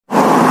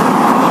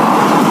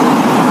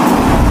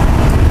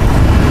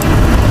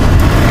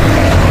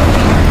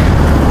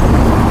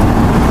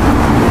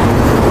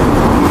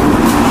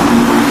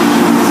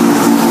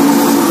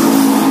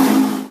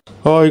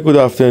Hi, good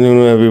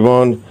afternoon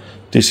everyone.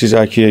 This is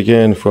Aki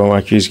again from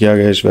Aki's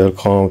Garage.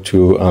 Welcome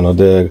to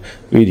another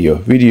video.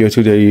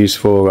 Today is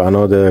for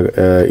another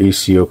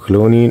ECU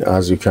cloning.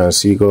 As you can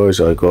see guys,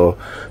 I got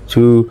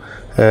two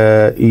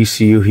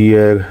ECU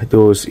here.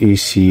 Those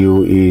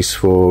ECU is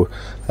for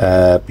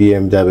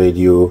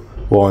BMW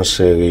 1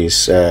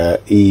 Series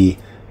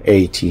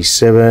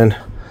E87,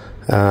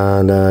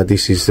 and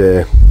this is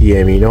the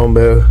DME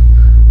number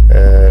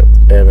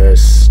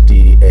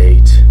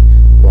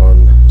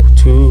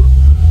MSD81.2.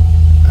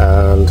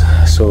 And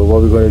so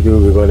what we're going to do,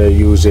 we're going to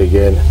use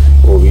again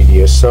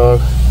OBDSTAR.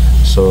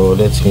 So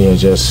let me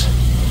just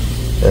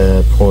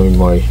point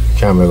my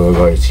camera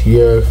right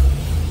here.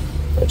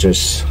 I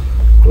just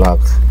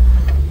plugged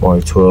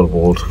my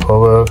 12-volt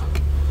cover,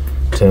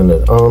 turn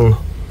it on.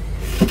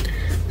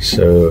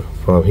 So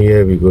from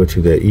here we go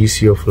to the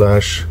ECU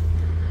flash,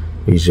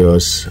 we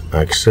just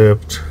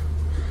accept,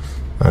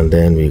 and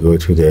then we go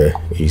to the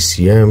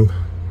ECM,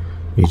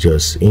 we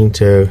just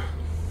enter,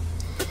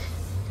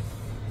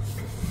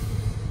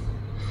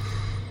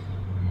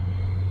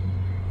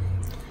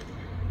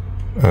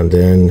 and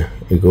then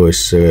we go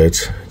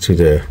straight to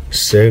the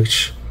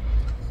search,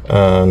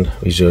 and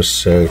we just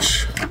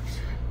search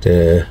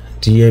the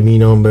DME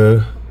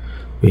number,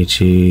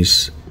 which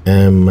is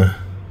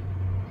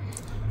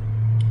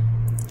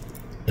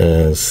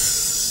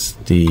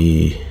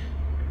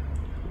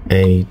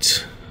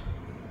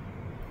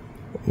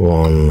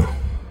MSD81.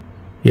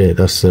 Yeah,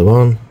 that's the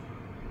one.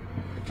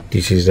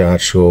 This is the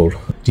actual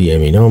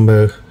DME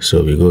number.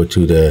 So we go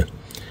to the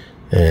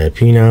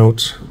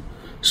pinout.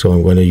 So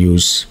I'm going to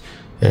use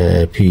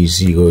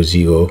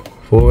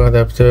P004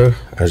 adapter.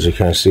 As you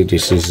can see,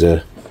 this is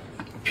the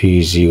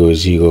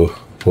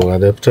P004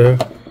 adapter.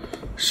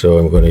 So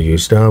I'm going to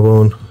use that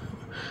one.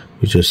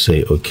 We just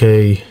say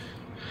OK,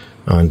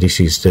 and this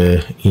is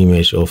the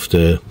image of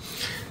the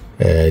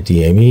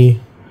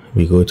DME.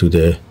 We go to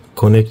the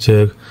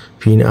connector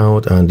pin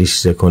out, and this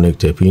is the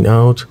connector pin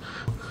out.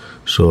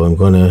 So I'm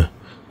gonna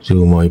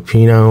do my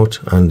pin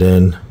out, and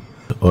then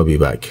I'll be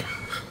back.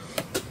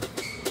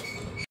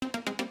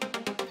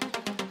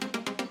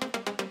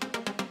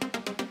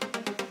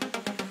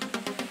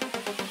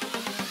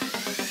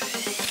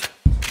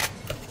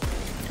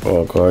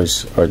 Oh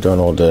guys, I done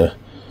all the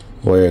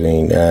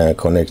wiring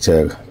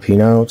connector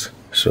pin out.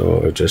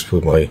 So I just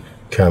put my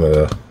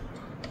camera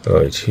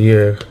right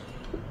here.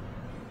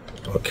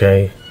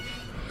 Okay,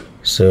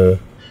 so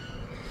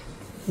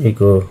we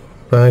go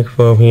back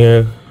from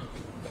here,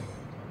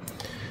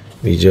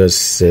 we just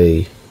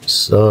say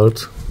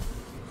start,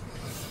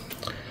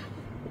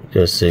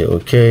 just say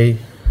okay,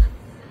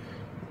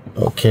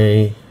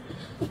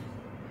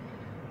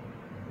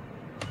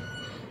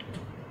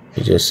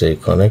 we just say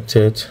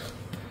connected.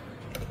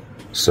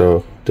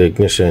 So the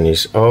ignition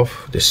is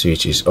off, the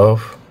switch is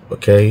off.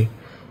 Okay,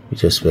 we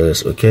just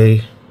press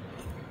OK.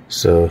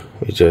 So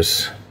we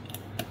just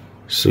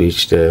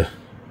switch the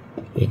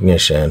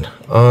ignition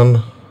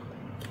on,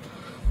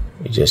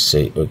 we just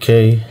say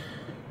OK.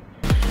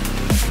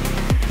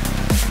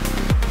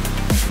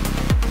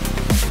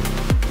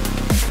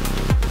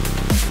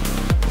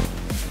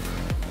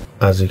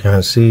 As you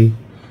can see,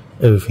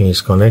 everything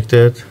is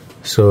connected.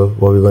 So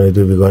what we're going to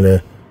do, we're going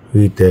to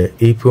read the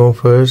EEPROM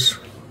first.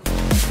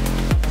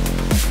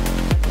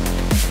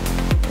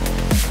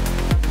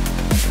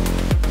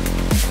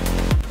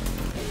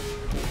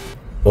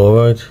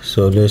 Alright,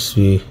 so let's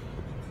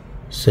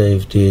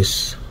save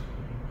this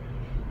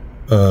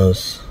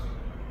as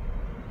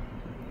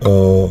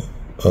ORG.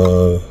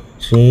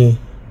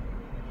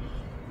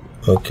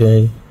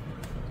 Okay.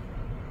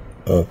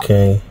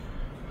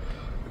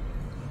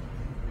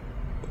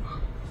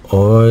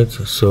 Alright,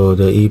 so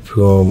the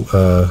EEPROM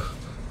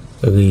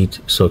read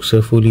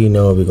successfully.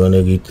 Now we're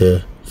gonna read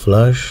the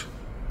flash.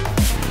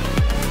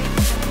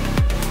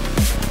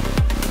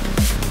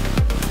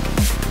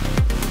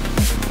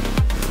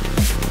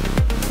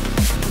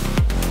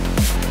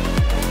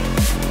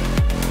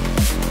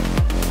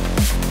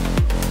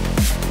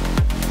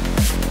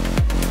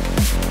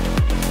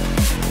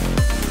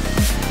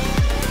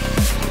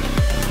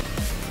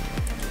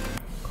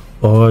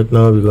 Alright,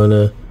 now we're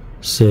gonna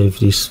save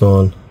this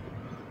one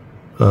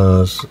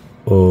as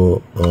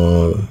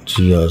ORG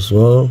as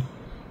well.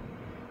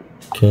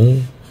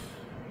 Okay.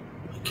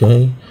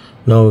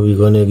 Now we're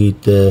gonna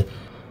read the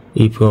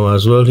EEPROM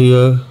as well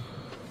here.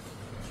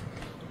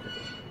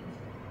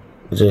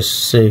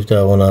 Just save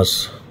that one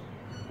as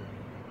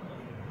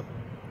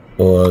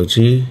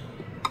ORG.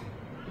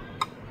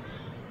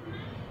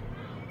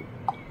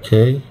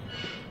 Okay.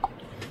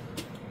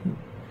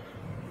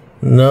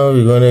 Now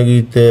we're gonna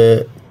read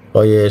the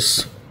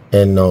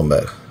ISN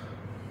number.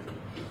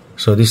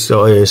 So this is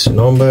the ISN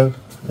number.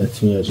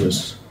 Let me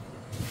just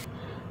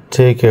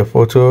take a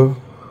photo.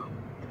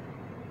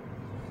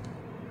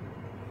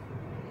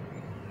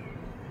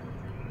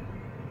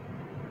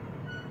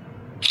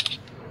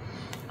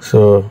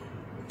 So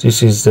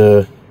this is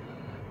the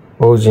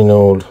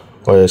original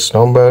ISN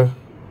number.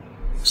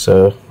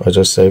 So I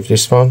just save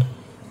this one.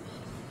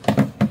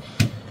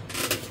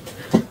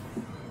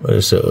 I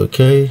say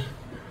OK.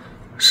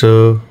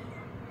 So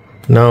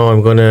now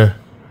I'm gonna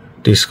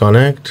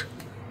disconnect.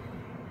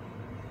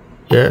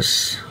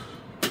 Yes.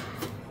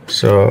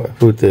 So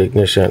put the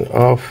ignition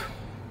off.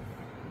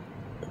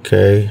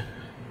 Okay.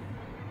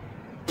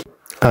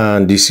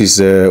 And this is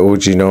the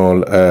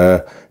original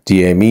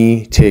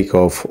DME. Take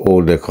off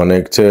all the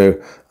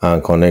connector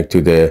and connect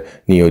to the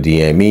new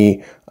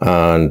DME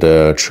and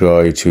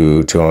try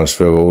to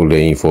transfer all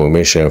the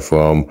information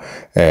from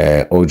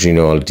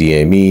original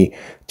DME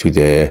to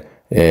the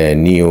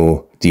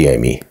new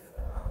DME.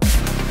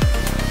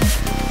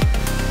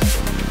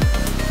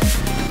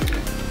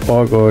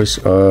 Alright guys,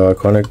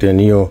 connect the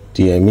new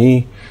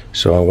DME.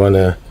 So I'm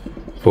gonna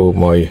put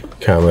my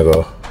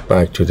camera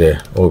back to the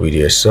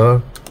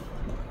OBDSTAR.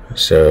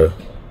 So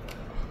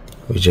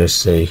we just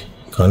say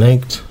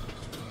connect.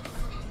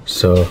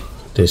 So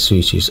the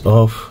switch is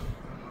off.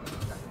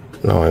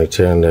 Now I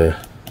turn the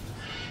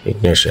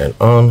ignition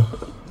on.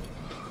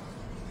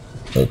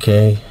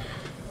 Okay.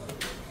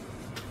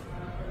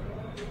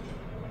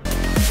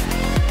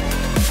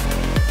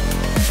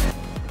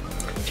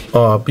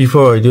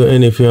 Before I do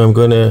anything, I'm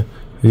gonna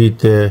read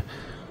the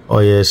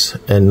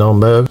ISN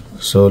number.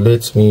 So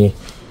let me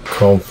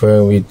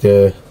confirm with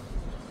the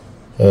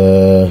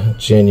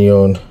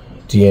genuine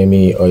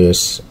DME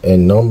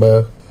ISN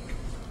number.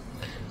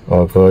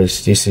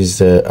 Guys, this is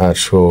the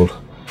actual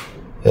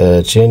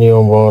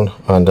genuine one,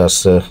 and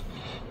that's the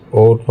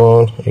old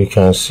one. You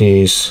can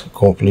see it's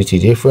completely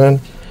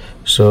different.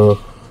 So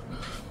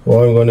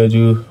what I'm gonna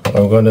do,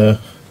 I'm gonna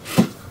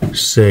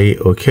say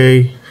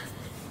okay.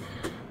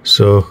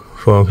 So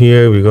from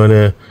here we're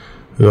gonna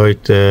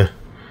write the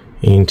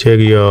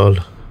integral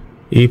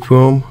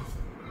EEPROM.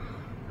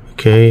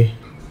 Okay.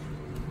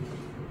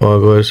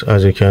 Guys,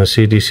 as you can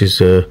see, this is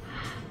the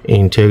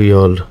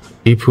integral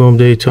EEPROM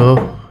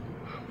data,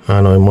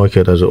 and I mark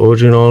it as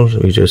original.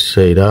 We just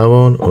say that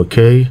one.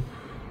 Okay.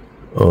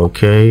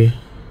 Okay.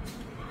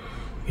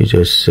 You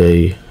just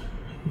say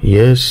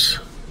yes.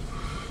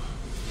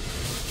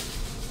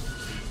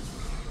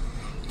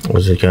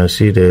 As you can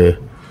see, the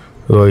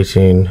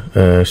writing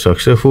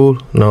successful.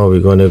 Now we're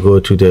gonna go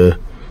to the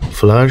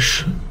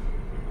flash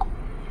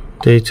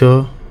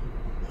data.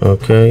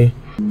 Okay.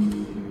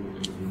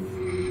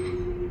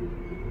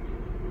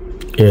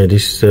 Yeah,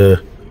 this is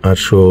the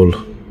actual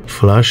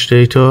flash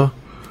data.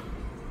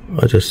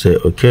 I just say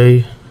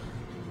okay.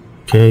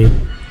 Okay.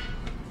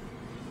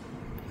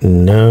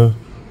 No.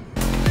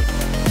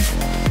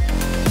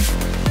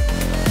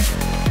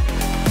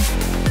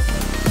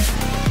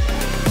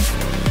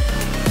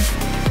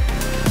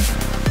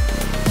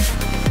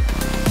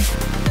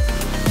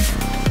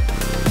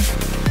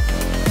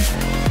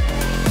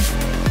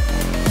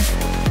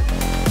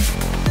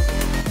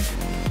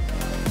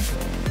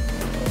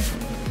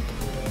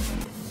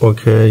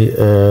 Okay,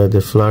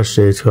 the flash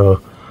data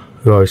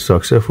write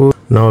successful.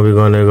 Now we're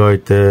gonna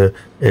write the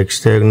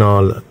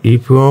external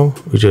EEPROM.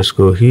 We just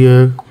go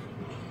here.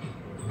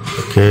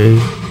 Okay.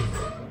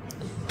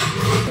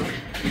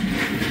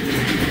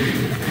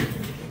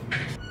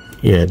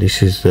 Yeah,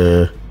 this is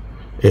the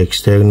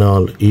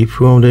external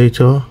EEPROM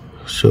data.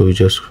 So we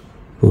just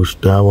push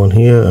that one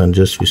here and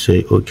just we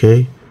say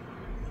okay.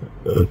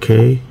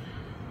 Okay.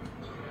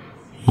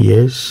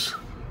 Yes.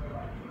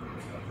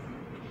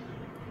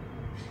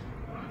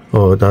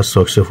 Oh, that's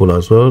successful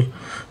as well.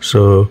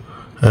 So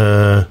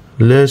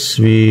let's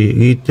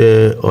read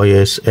the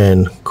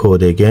ISN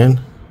code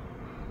again.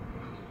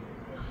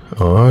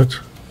 All right.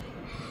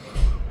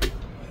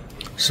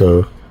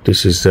 So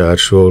this is the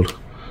actual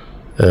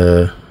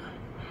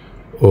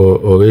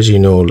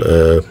original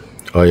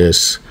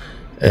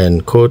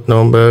ISN code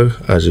number.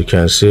 As you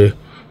can see,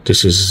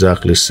 this is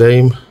exactly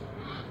same.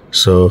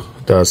 So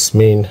that's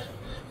mean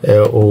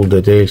all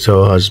the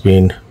data has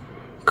been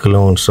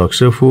cloned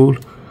successful.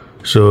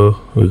 So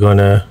we're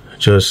gonna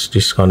just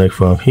disconnect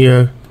from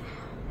here.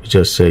 We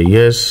just say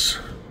yes.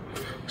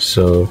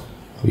 So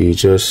we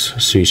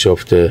just switch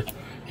off the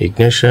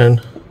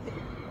ignition.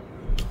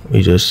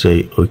 We just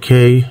say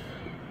okay,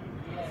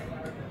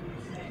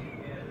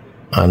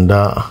 and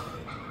that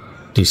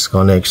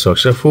disconnect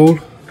successful.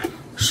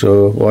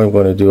 So what I'm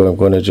gonna do, I'm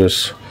gonna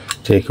just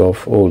take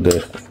off all the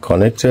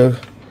connector,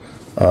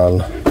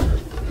 and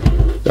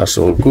that's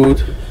all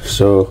good.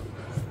 So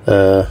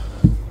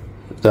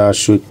that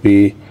should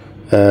be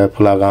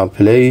plug and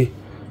play,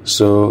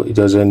 so it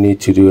doesn't need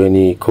to do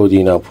any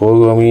coding or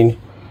programming,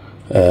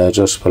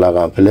 just plug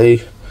and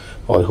play.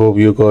 I hope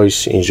you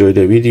guys enjoyed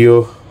the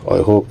video.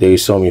 I hope there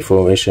is some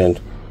information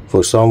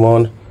for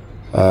someone,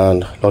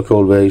 and like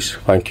always,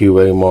 thank you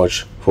very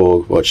much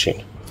for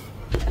watching.